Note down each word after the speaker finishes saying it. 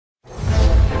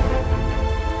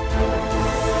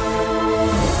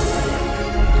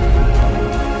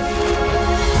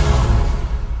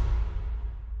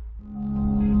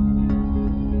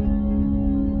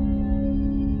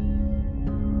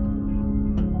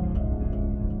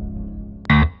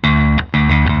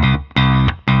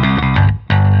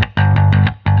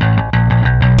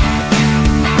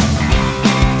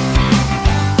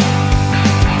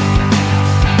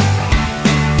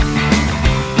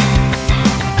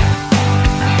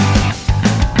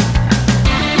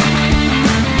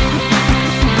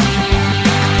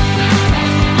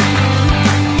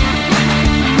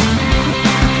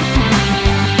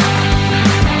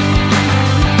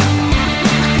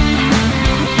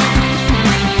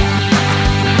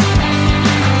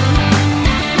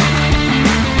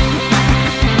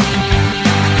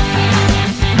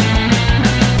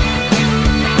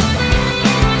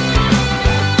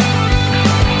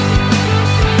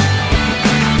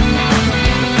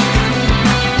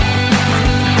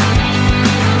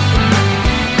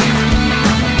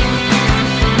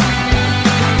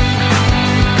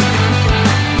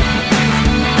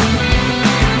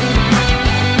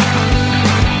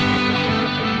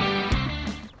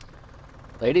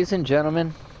Ladies and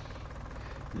gentlemen,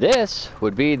 this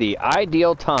would be the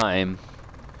ideal time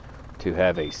to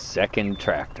have a second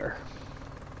tractor.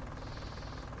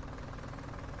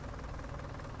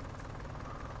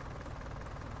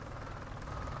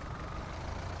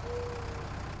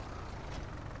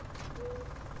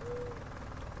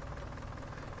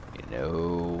 You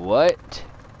know what?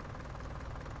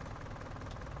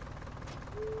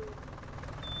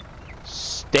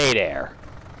 Stay there.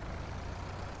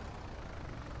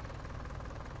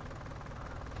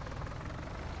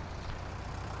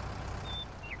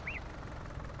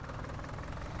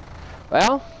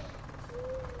 Well,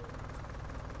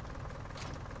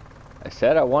 I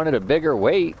said I wanted a bigger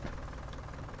weight.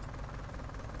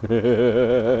 Now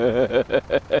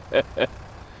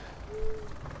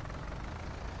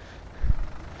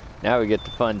we get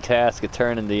the fun task of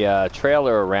turning the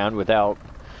trailer around without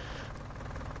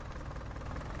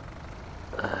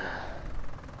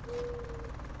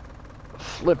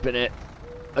flipping it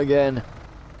again.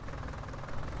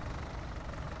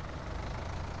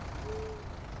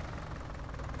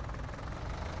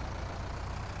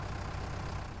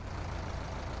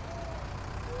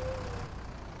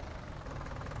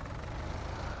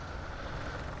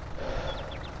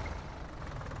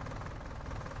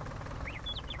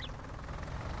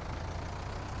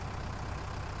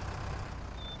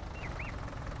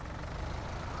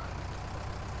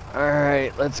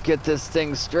 Alright, let's get this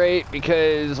thing straight,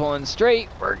 because on straight,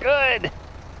 we're good.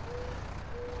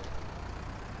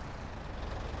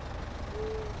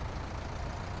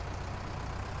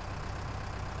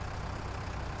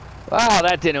 Wow,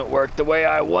 that didn't work the way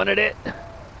I wanted it.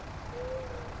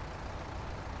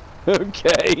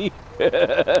 Okay.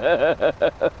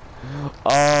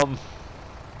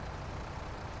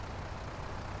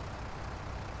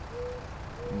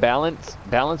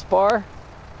 Balance bar?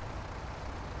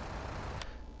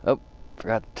 Oh,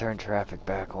 forgot to turn traffic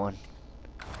back on.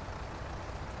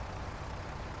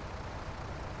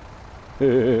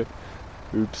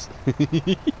 Oops.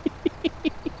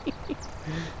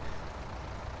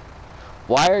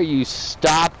 Why are you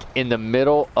stopped in the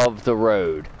middle of the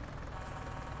road?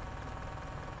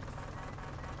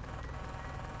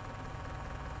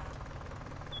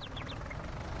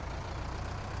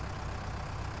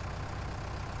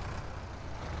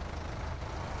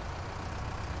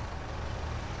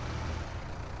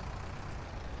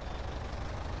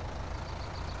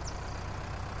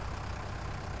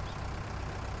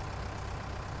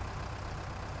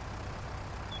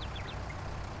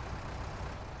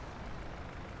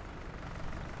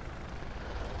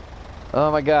 Oh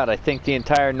my god, I think the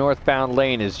entire northbound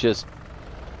lane is just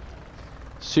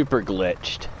super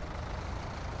glitched.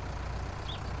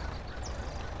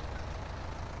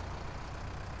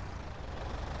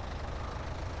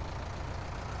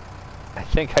 I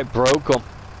think I broke them.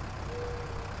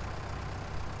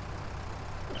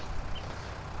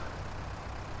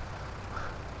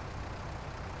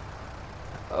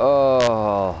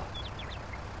 Oh.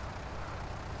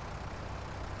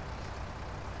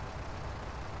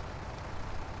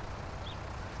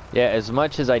 Yeah, as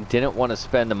much as I didn't want to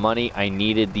spend the money, I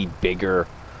needed the bigger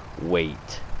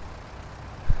weight.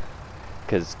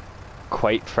 Because,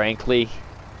 quite frankly,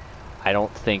 I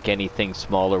don't think anything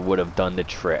smaller would have done the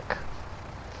trick.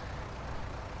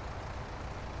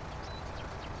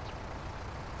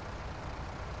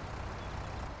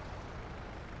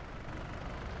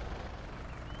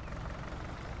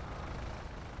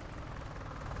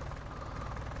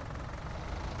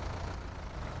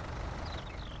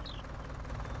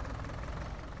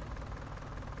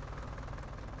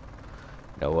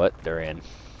 You know what? They're in.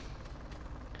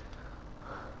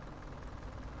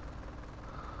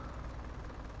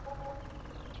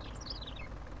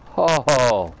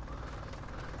 Oh.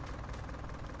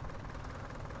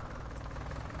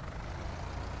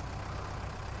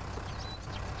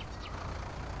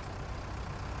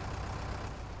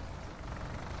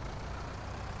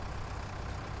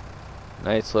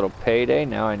 Nice little payday.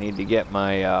 Now I need to get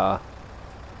my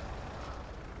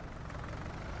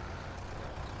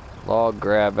log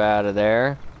grab out of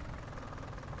there.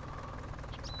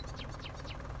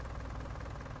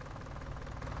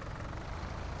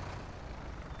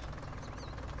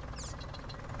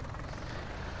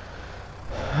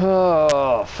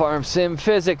 Oh, farm sim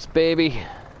physics, baby.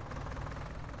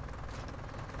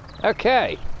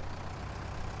 Okay.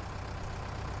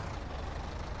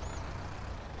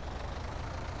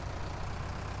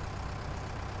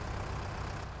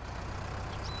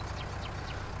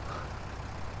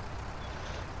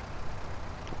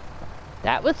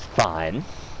 That was fun.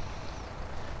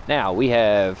 Now we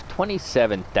have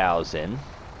 27,000.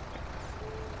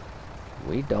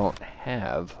 We don't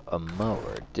have a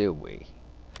mower, do we?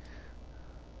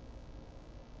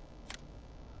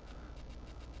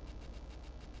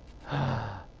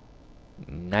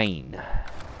 Nine.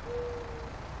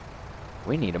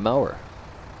 We need a mower.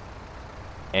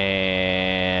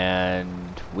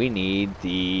 And we need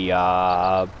the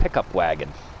pickup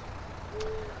wagon.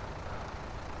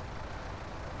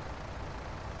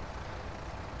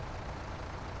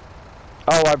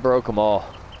 Oh, I broke them all.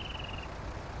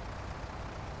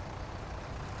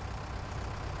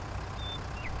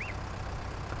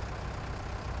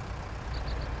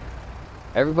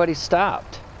 Everybody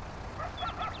stopped.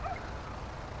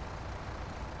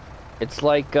 It's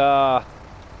like, oh,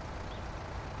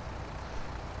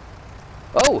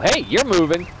 hey, you're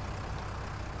moving.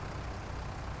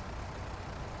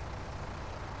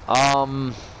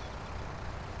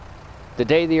 The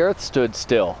day the Earth stood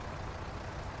still.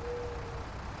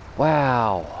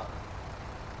 Wow.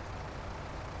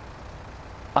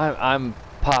 I'm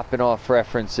popping off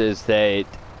references that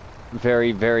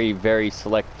very, very, very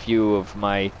select few of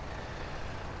my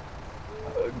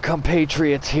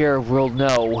compatriots here will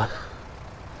know.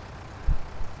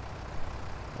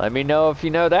 Let me know if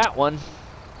you know that one.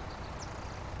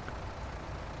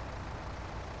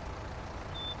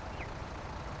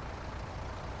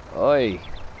 Oi.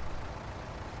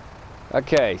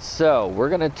 Okay, so we're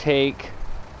gonna take...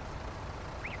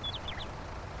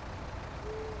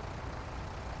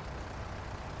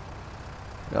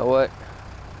 You know what?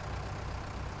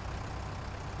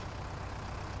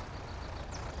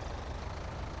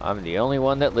 I'm the only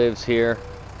one that lives here.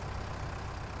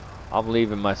 I'm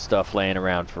leaving my stuff laying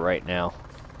around for right now.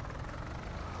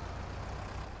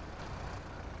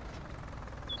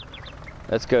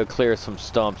 Let's go clear some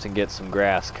stumps and get some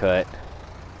grass cut.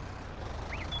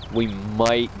 We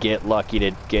might get lucky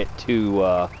to get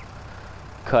 2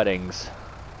 cuttings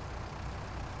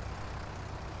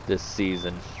this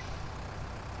season,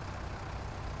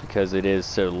 because it is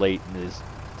so late in this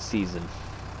season.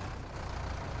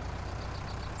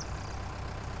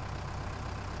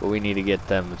 But we need to get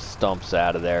them stumps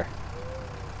out of there.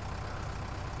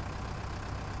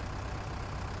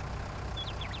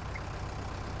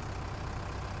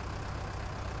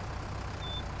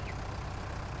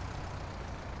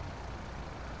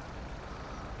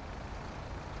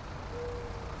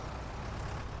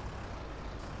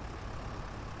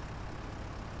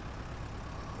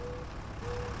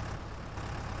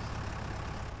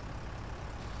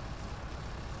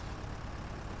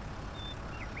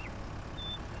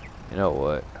 You know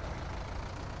what?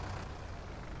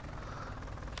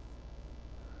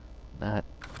 Not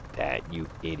that, you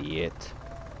idiot.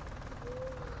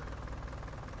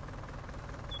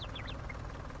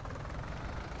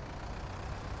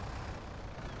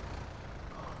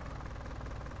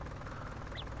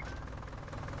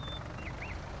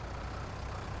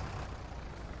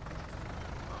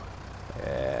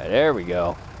 Yeah, there we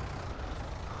go.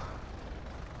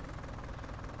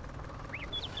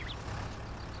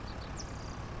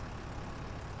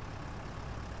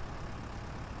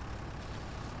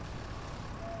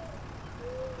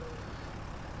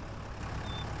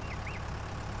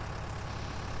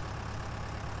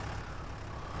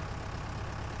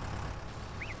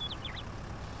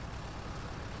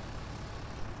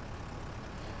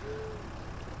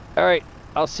 Alright,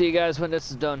 I'll see you guys when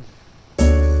this is done.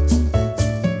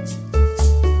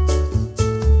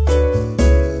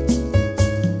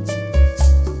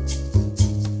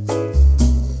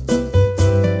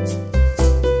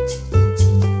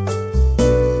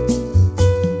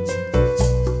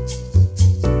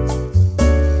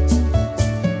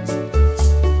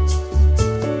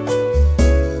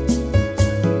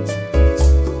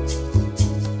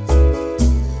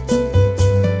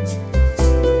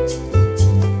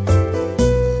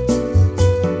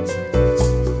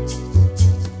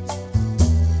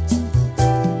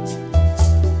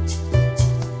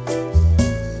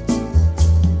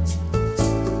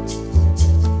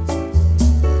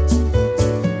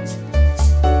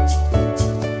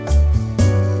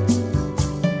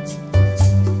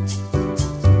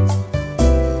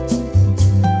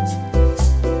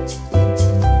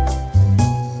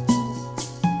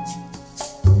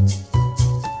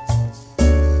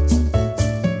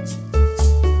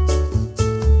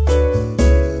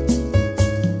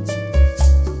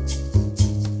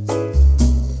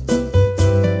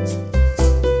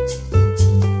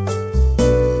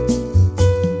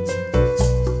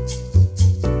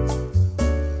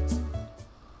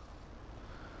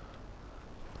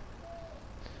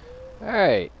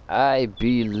 Alright, I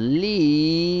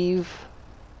believe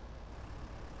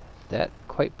that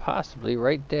quite possibly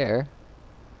right there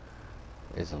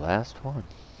is the last one.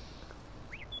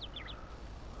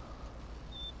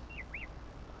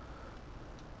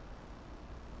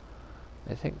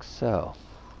 I think so.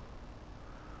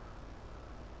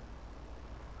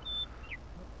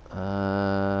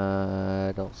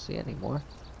 I don't see any more.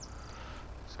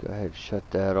 Let's go ahead and shut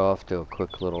that off, do a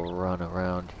quick little run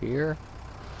around here.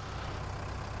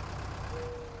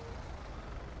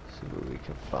 See what we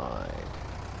can find.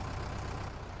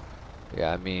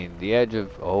 Yeah, I mean, the edge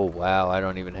of... Oh, wow, I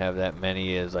don't even have that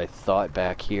many as I thought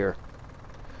back here.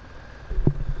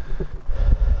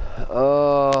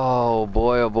 Oh,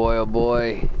 boy, oh, boy, oh,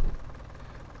 boy.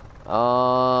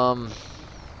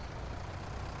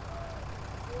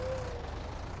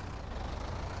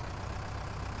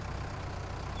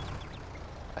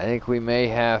 I think we may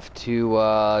have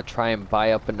to try and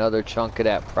buy up another chunk of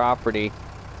that property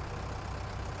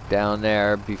down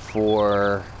there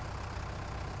before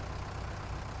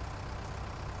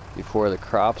the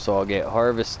crops all get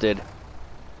harvested.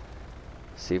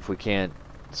 See if we can't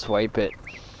swipe it.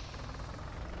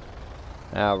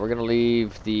 Now we're gonna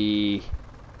leave the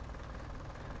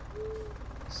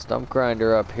stump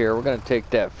grinder up here. We're gonna take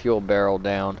that fuel barrel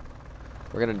down.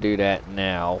 We're gonna do that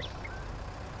now.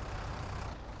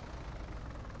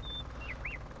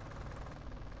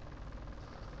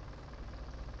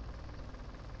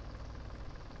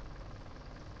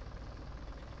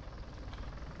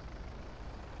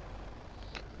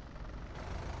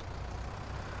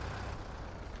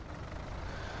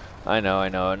 I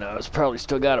know, it's probably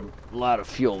still got a lot of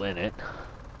fuel in it.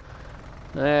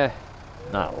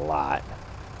 Not a lot.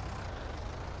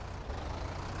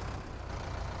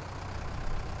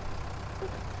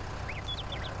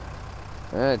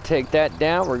 Take that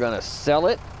down, we're gonna sell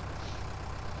it.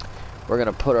 We're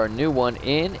gonna put our new one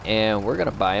in, and we're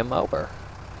gonna buy a mower.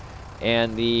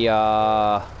 And the,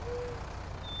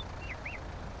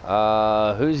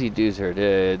 who's-he doozer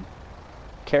to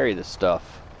carry the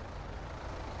stuff?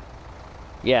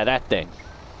 Yeah, that thing.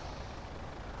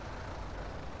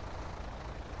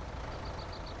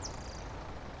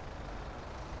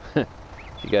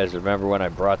 You guys remember when I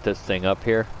brought this thing up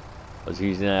here? I was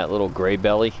using that little gray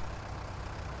belly.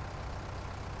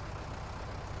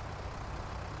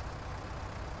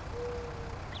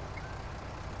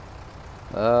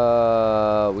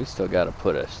 We still gotta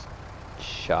put a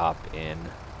shop in.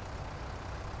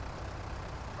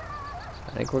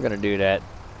 I think we're gonna do that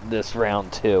this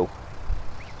round too.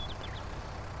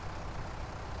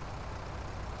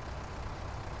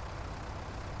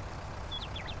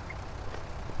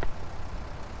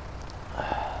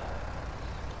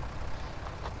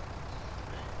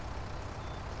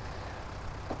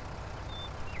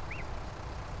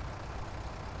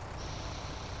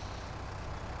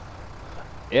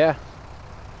 Yeah.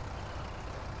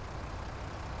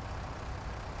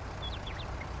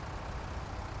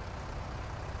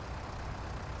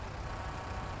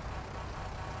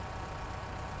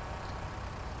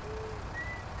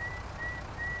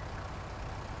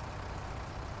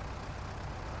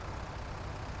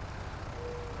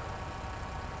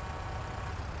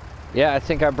 Yeah, I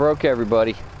think I broke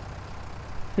everybody.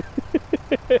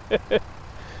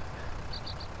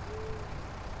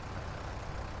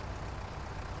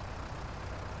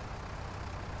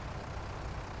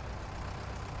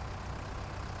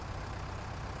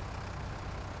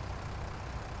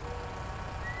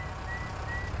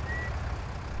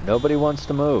 Nobody wants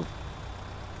to move.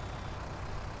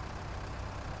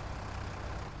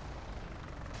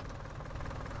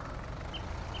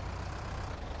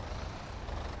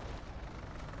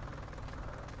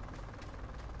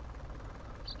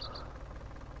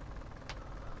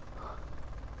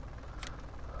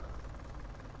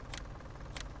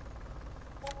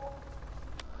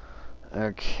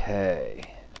 Okay.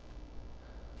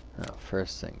 Now,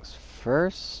 first things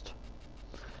first.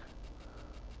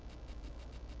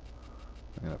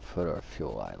 I'm going to put our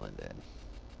fuel island in.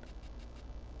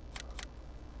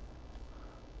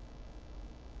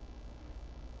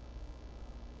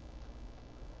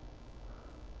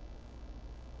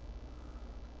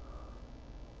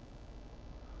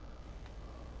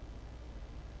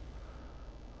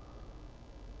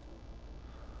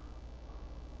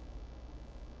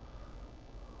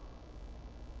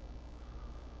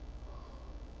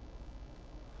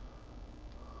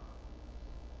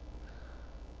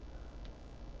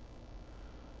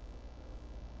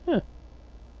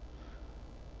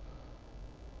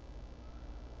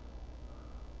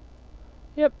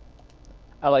 Yep,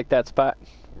 I like that spot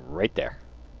right there.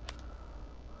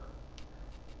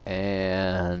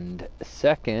 And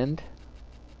second,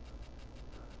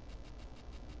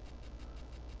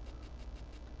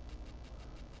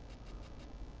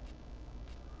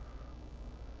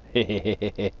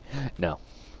 No.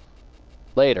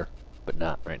 Later, but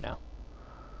not right now.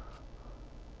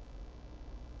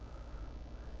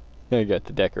 I got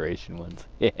the decoration ones.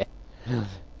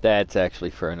 That's actually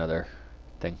for another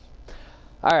thing.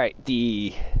 Alright,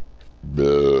 the...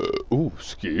 Ooh,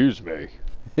 excuse me.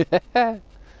 Thought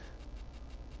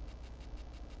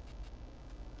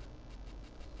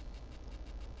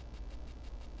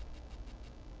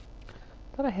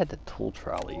I had the tool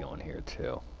trolley on here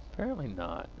too. Apparently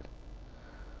not.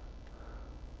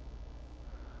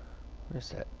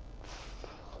 Where's that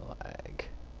flag?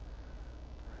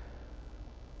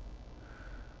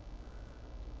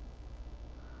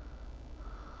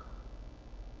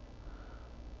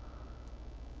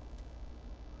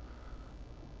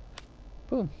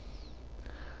 Boom.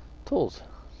 Tools.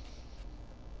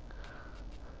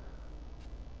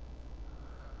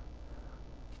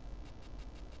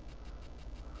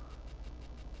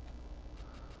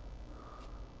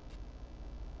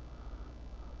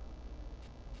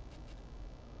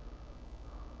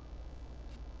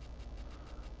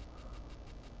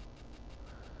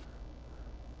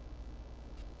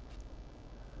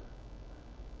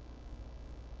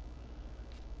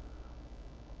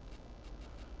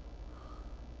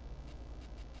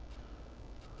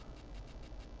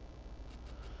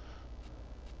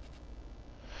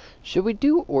 Should we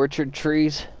do orchard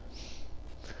trees?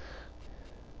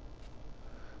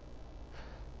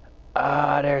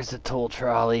 Ah, there's the tool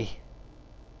trolley.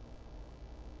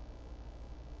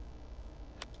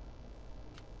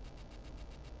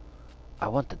 I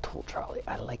want the tool trolley.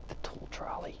 I like the tool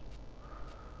trolley.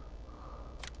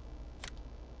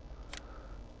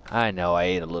 I know I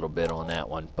ate a little bit on that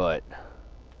one, but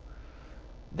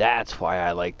that's why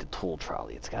I like the tool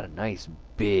trolley. It's got a nice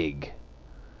big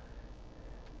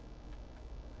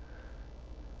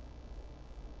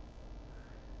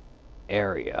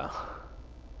area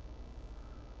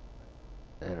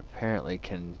that apparently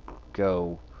can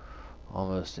go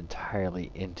almost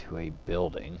entirely into a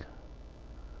building.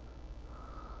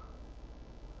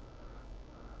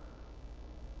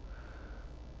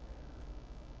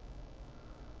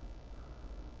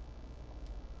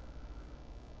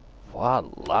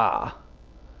 Voila!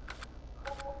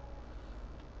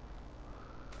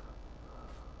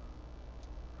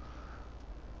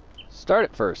 Start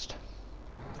it first.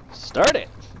 Start it!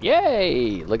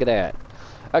 Yay! Look at that.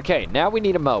 Okay, now we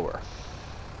need a mower.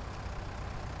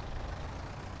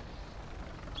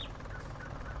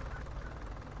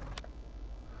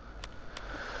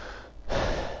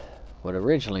 What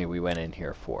originally we went in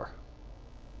here for.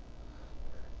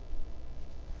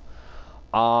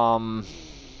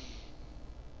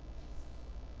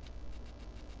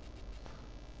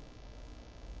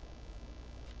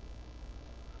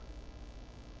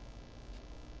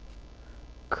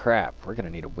 Crap, we're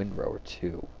gonna need a windrower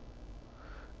too.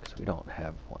 Because we don't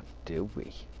have one, do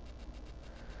we?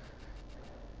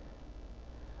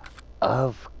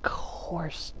 Of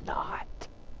course not.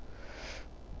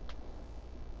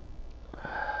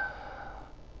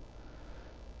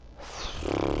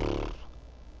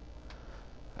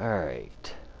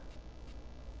 Alright.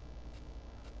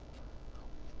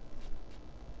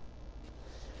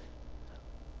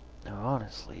 Now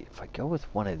honestly, if I go with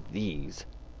one of these,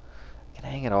 I can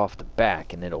hang it off the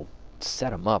back and it'll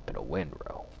set them up in a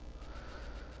windrow.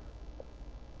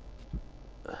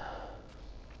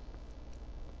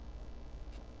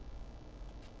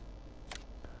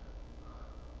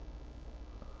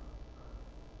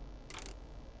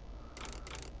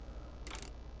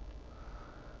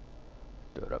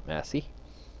 Do it up, Massey.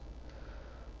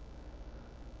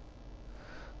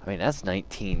 I mean, that's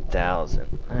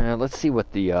 19,000. Let's see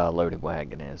what the loading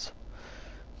wagon is.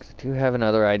 Because I do have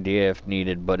another idea if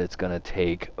needed, but it's going to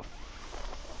take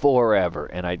forever,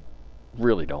 and I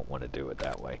really don't want to do it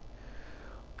that way.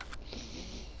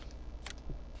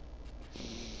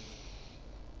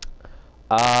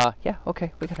 Yeah,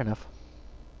 okay, we got enough.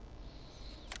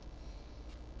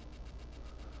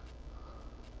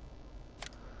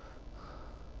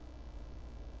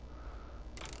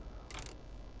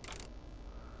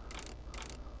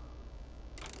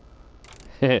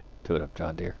 Do it up,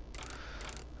 John Deere.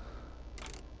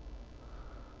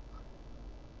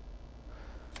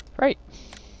 Right.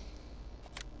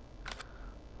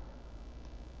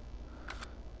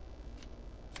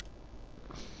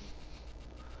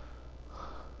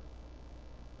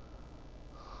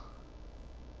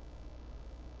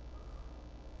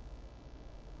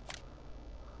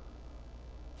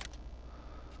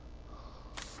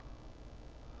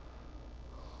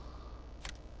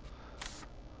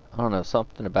 I don't know,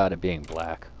 something about it being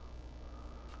black.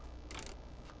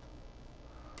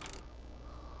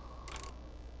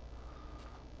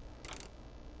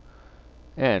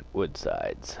 And wood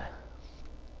sides.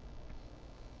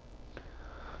 I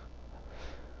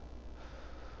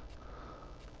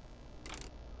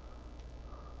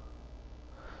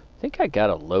think I got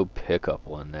a low pickup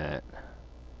on that.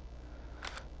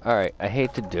 Alright, I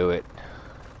hate to do it.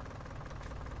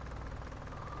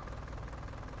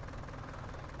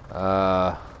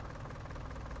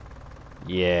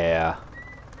 Yeah.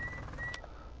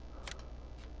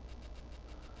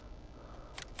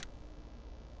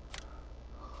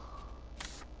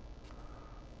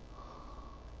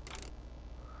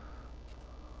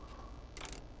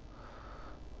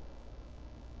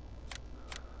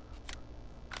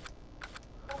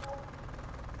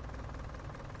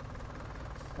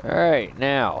 Alright,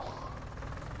 now.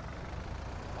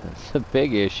 The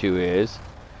big issue is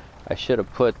I should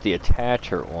have put the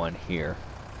attacher on here.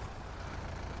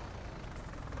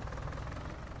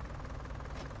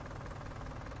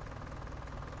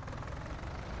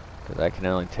 Because I can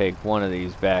only take one of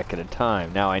these back at a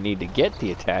time. Now I need to get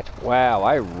the attacher. Wow,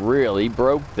 I really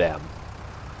broke them.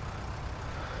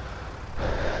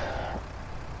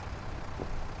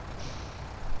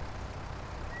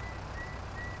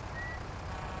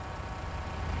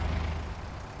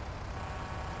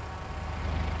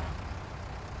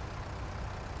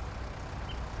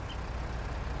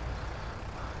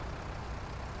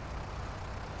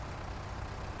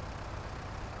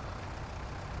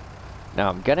 Now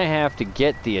I'm gonna have to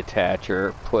get the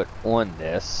attacher put on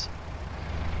this,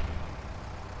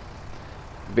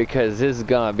 because this is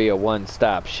gonna be a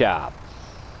one-stop shop.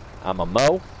 I'm a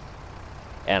mow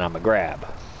and I'm a grab.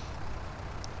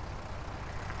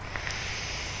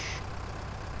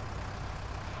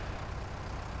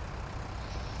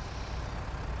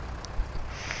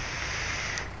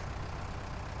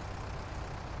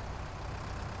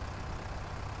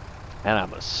 And I'm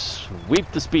gonna sweep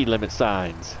the speed limit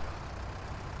signs.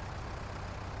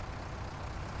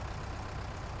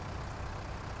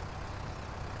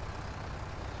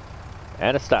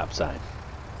 And a stop sign.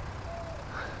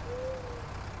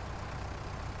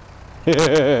 Oops,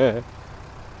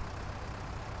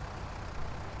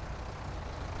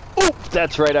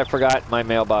 that's right, I forgot my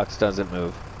mailbox doesn't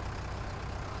move.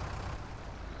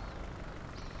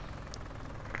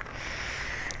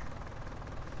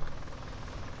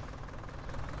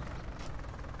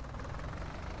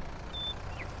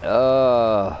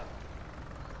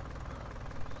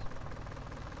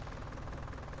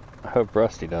 I hope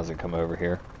Rusty doesn't come over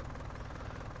here.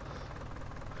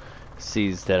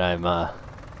 Sees that I'm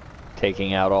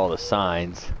taking out all the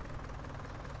signs.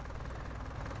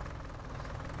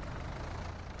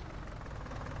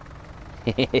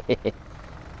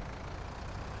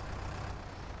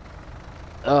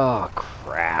 Oh,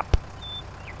 crap.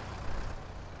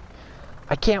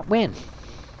 I can't win.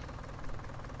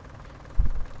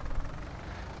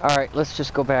 Alright, let's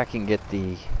just go back and get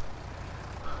the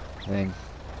thing.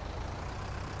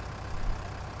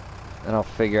 And I'll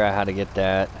figure out how to get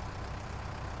that.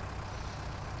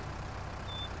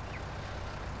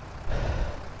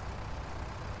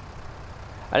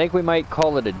 I think we might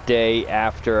call it a day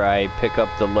after I pick up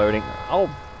the loading.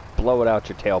 I'll blow it out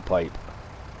your tailpipe.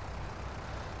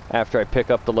 After I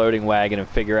pick up the loading wagon and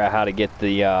figure out how to get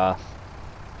the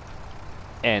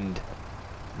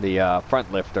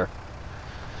front lifter.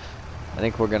 I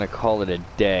think we're gonna call it a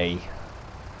day.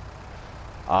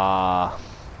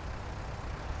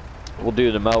 We'll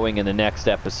do the mowing in the next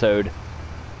episode,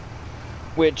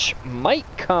 which might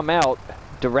come out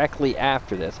directly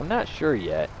after this. I'm not sure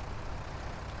yet.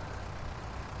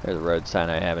 There's a road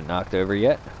sign I haven't knocked over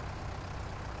yet.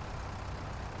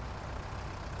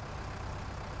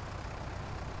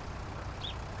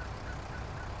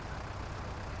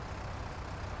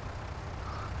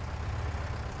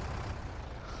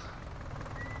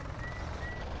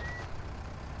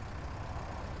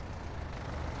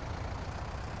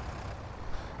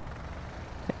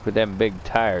 With them big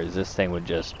tires, this thing would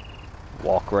just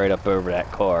walk right up over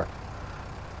that car.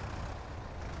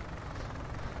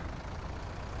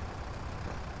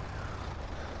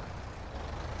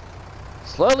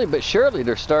 Slowly but surely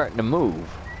they're starting to move.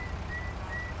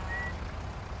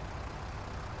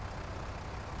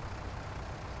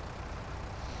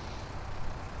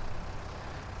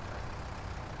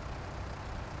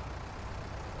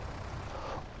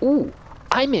 Ooh,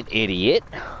 I'm an idiot.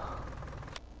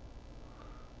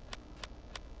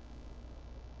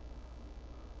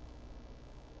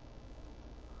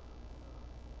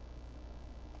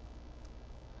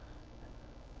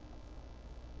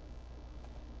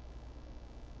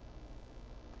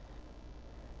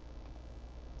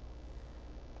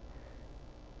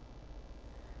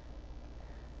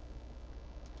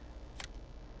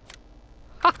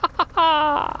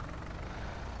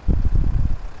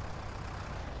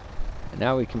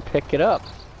 Now we can pick it up.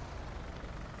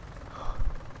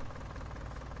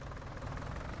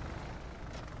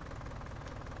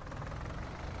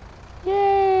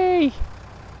 Yay!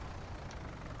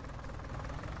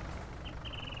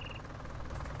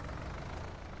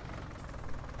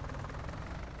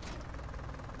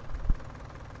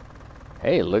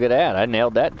 Hey, look at that. I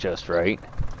nailed that just right.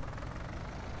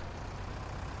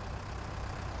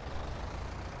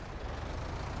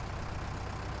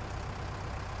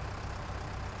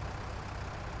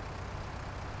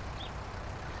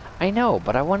 I know,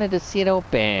 but I wanted to see it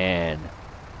open.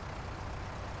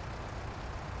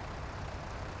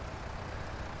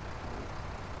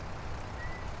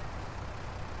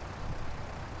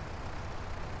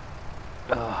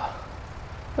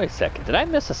 Wait a second. Did I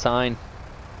miss a sign?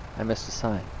 I missed a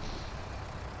sign.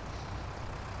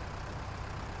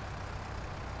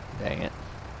 Dang it.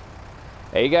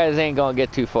 Hey, you guys ain't gonna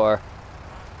get too far.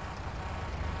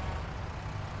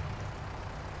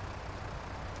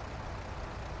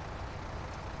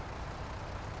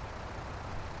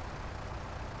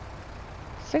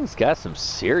 This thing's got some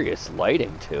serious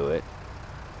lighting to it.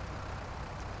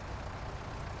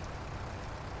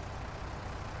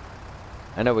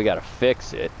 I know we gotta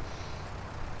fix it.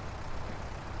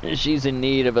 She's in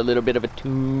need of a little bit of a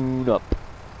tune-up.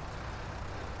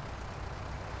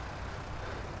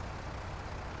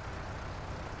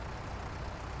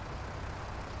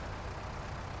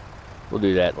 We'll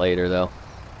do that later, though.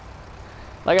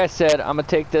 Like I said, I'm gonna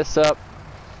take this up.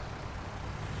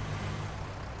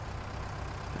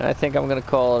 And I think I'm gonna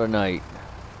call it a night.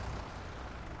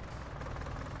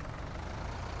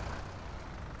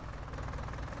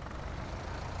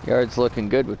 Yard's looking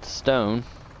good with the stone.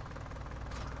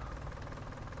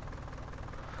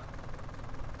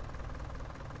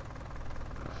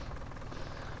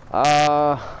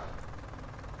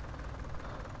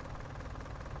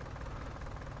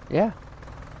 Yeah.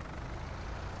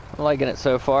 I'm liking it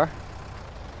so far.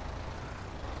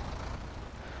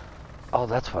 Oh,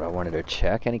 that's what I wanted to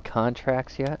check. Any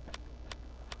contracts yet?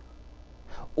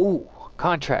 Ooh,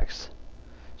 contracts.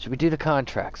 Should we do the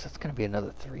contracts? That's gonna be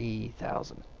another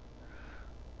 3,000.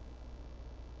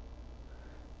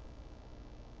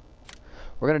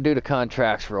 We're gonna do the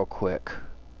contracts real quick.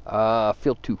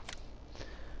 Field 2.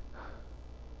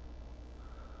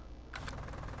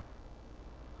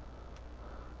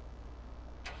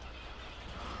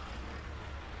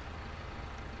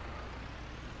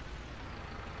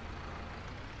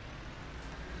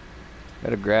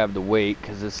 Gotta grab the weight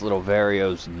because this little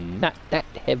Vario's not that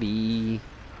heavy.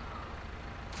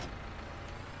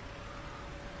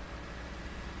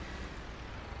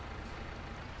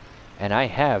 And I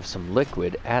have some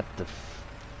liquid at the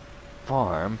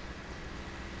farm.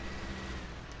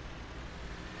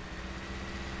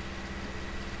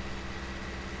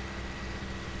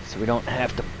 So we don't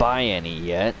have to buy any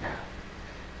yet.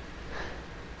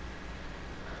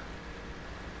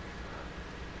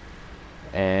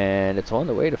 And it's on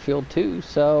the way to field 2,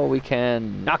 so we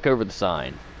can knock over the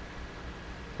sign.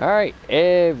 Alright,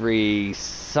 every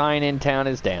sign in town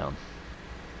is down.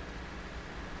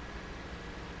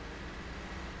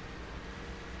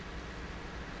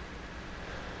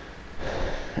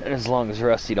 And as long as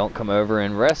Rusty don't come over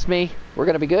and arrest me, we're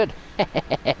gonna be good.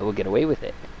 We'll get away with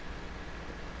it.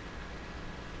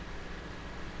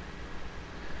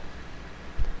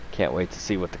 Can't wait to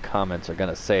see what the comments are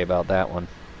gonna say about that one.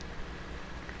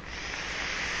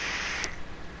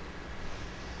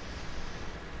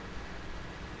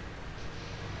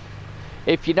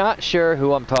 If you're not sure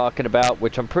who I'm talking about,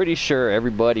 which I'm pretty sure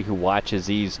everybody who watches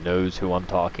these knows who I'm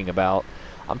talking about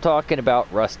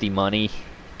Rusty Money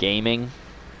Gaming.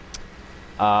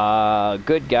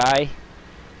 Good guy.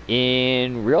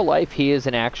 In real life, he is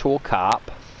an actual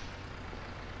cop.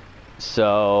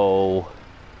 So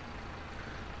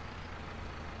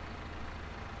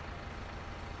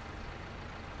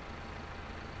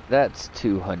that's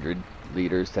 200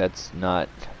 liters. That's not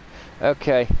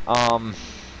okay.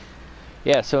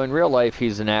 Yeah, so in real life,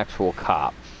 he's an actual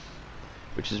cop,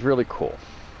 which is really cool.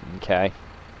 Okay.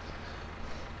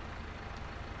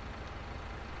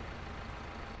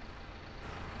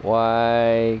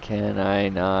 Why can I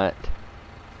not?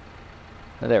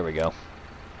 Oh, there we go.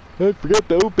 I forgot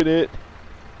to open it.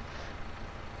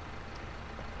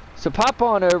 So pop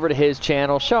on over to his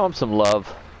channel, show him some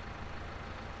love.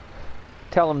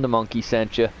 Tell him the monkey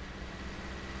sent you.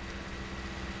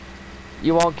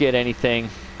 You won't get anything,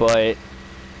 but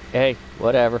hey,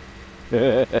 whatever.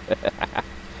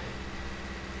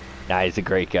 Nah, he's a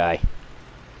great guy.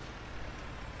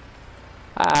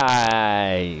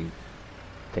 I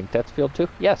think that's field 2.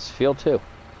 Yes, field 2.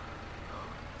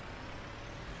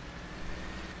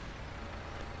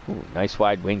 Ooh, nice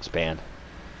wide wingspan.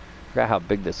 Forgot how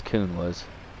big this coon was.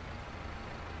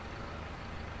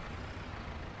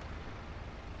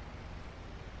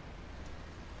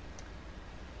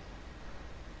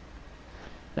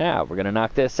 Now we're gonna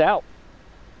knock this out.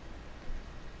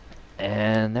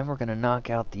 And then we're gonna knock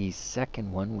out the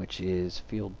second one, which is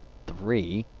field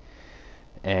 3.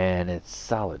 And it's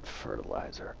solid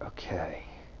fertilizer. Okay.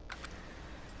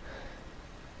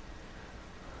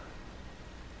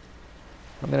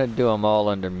 I'm gonna do them all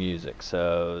under music,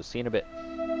 so see you in a bit.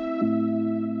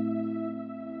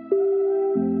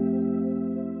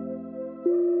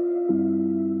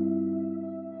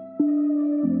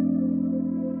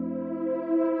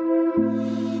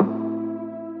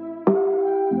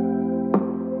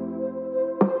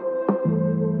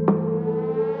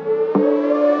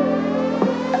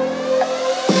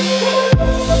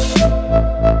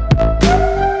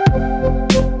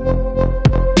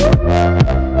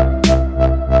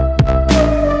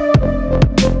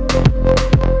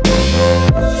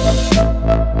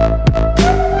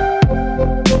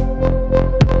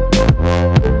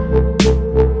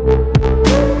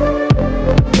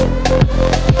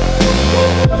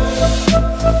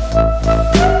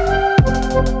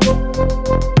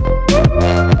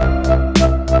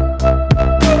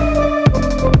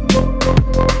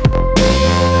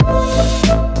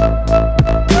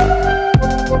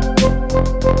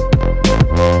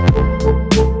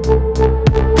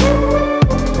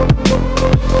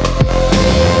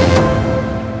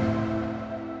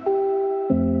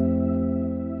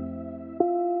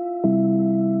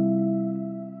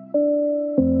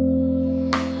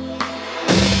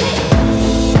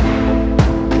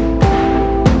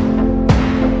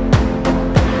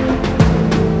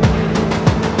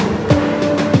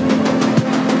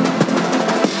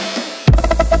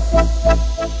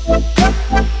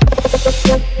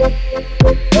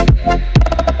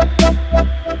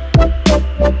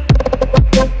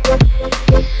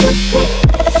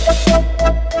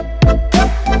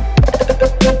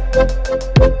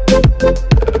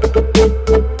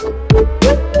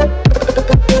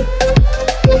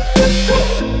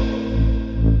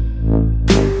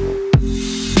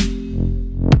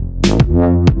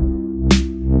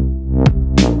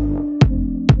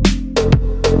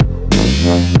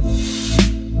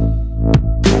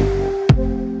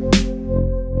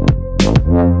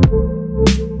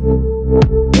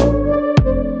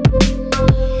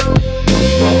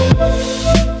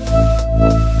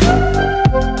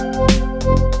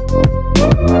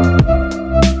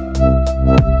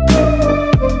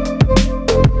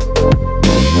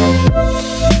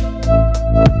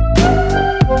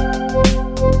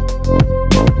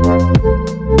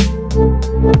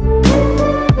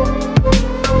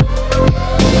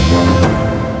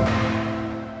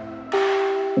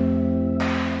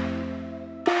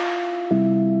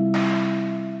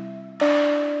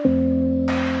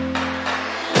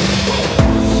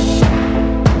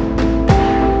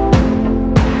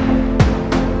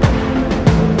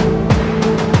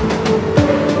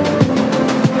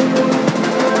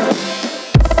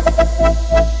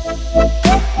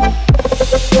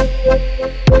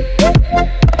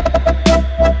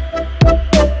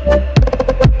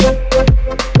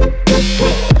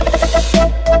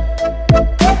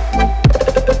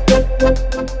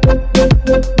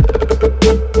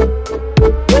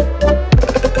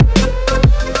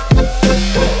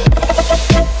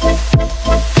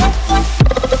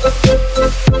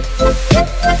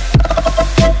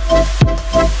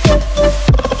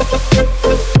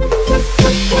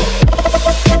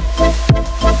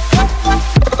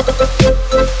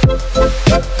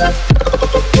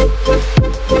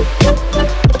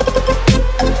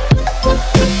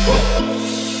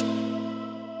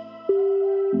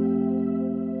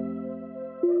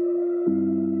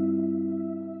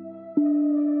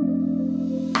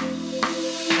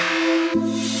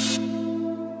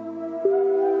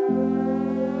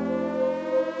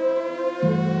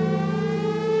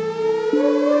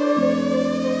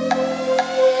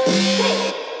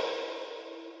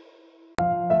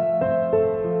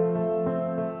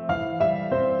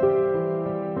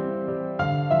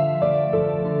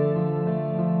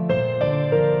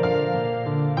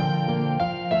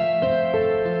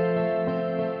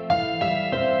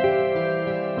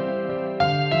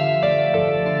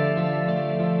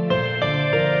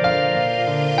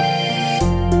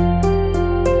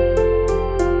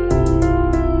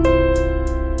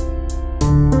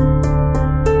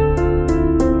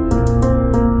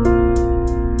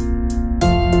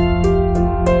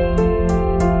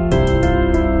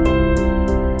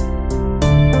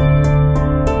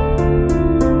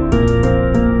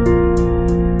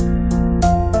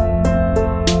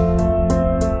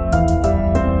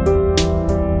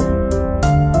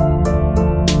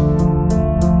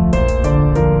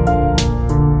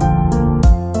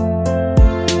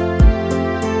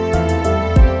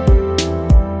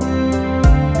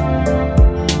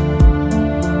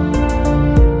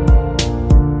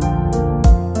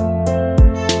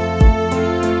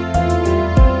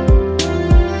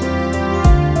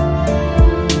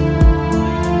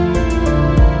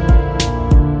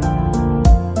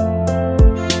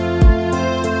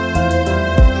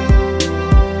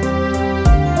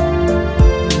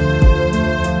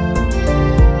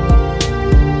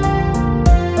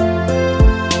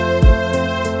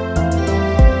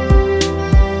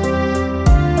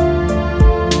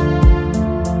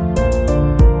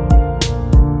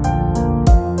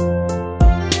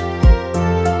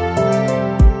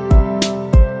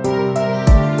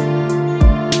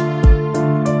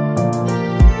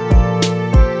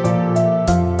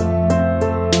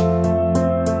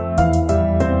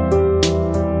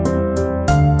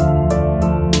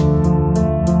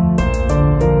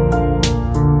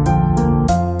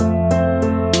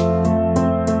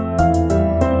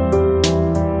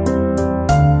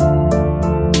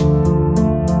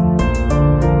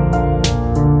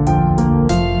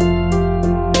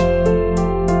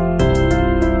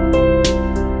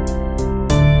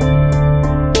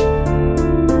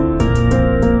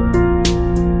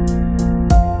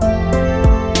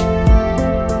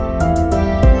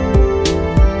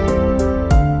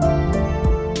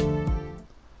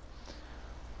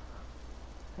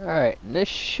 This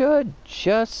should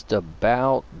just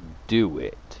about do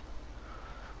it.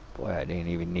 Boy, I didn't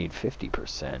even need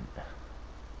 50%.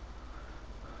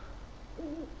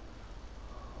 Holy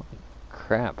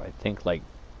crap, I think like,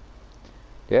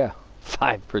 yeah,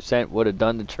 5% would have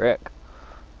done the trick.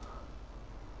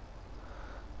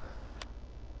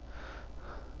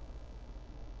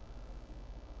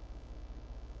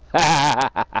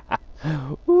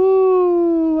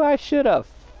 Ooh, I should have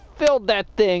filled that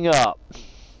thing up.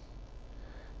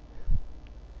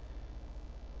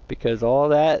 Because all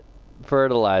that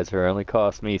fertilizer only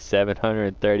cost me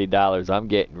 $730. I'm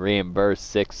getting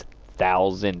reimbursed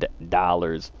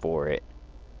 $6,000 for it.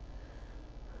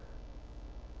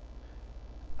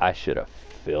 I should have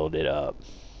filled it up.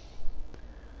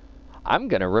 I'm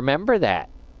gonna remember that.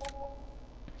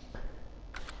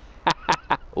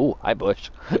 Ooh, hi Bush.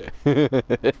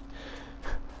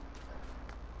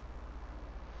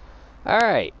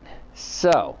 Alright,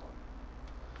 so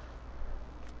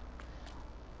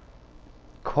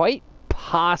quite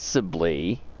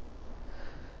possibly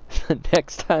the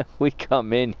next time we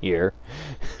come in here,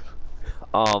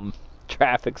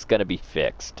 traffic's gonna be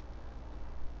fixed.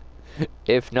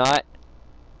 If not,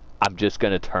 I'm just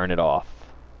gonna turn it off.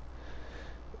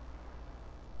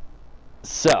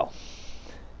 So,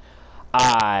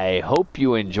 I hope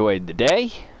you enjoyed the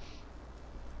day.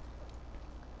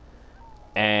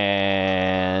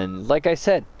 And like I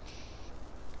said,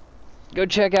 go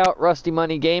check out Rusty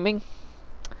Money Gaming.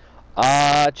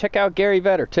 Check out Gary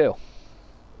Vetter too.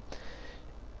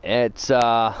 It's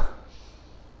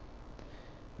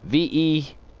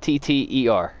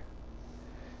Vetter.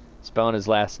 Spelling his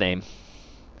last name.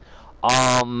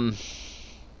 I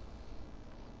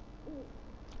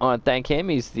want to thank him.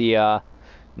 He's the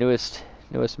newest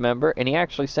member, and he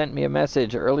actually sent me a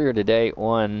message earlier today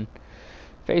on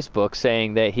Facebook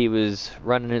saying that he was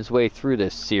running his way through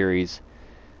this series.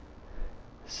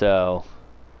 So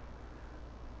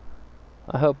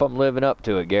I hope I'm living up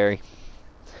to it, Gary.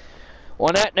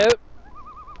 On that note,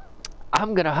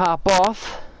 I'm gonna hop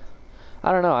off.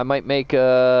 I don't know, I might make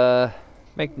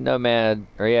Nomad,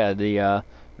 or yeah, the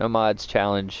Nomads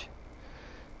challenge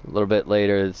a little bit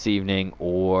later this evening,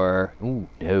 or ooh,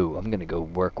 no, I'm gonna go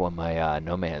work on my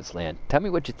No Man's Land. Tell me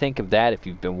what you think of that if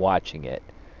you've been watching it.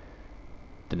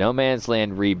 The No Man's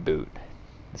Land reboot.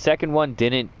 The second one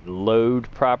didn't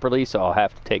load properly, so I'll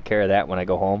have to take care of that when I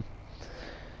go home.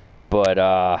 But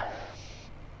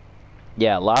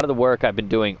yeah, a lot of the work I've been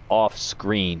doing off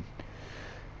screen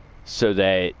so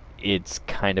that it's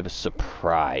kind of a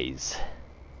surprise.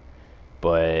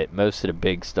 But most of the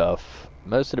big stuff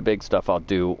I'll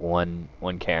do on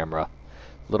camera.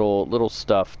 Little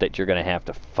stuff that you're gonna have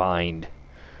to find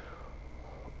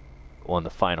on the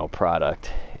final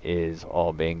product is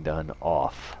all being done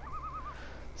off.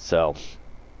 So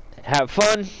have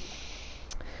fun.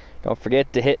 Don't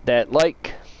forget to hit that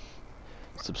like,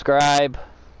 subscribe,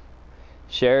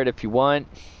 share it if you want.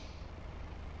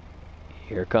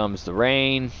 Here comes the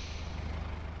rain.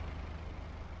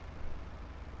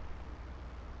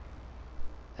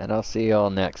 And I'll see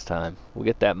y'all next time. We'll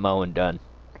get that mowing done.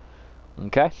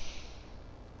 Okay?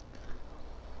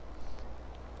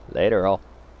 Later all.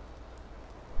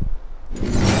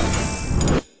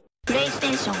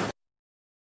 PlayStation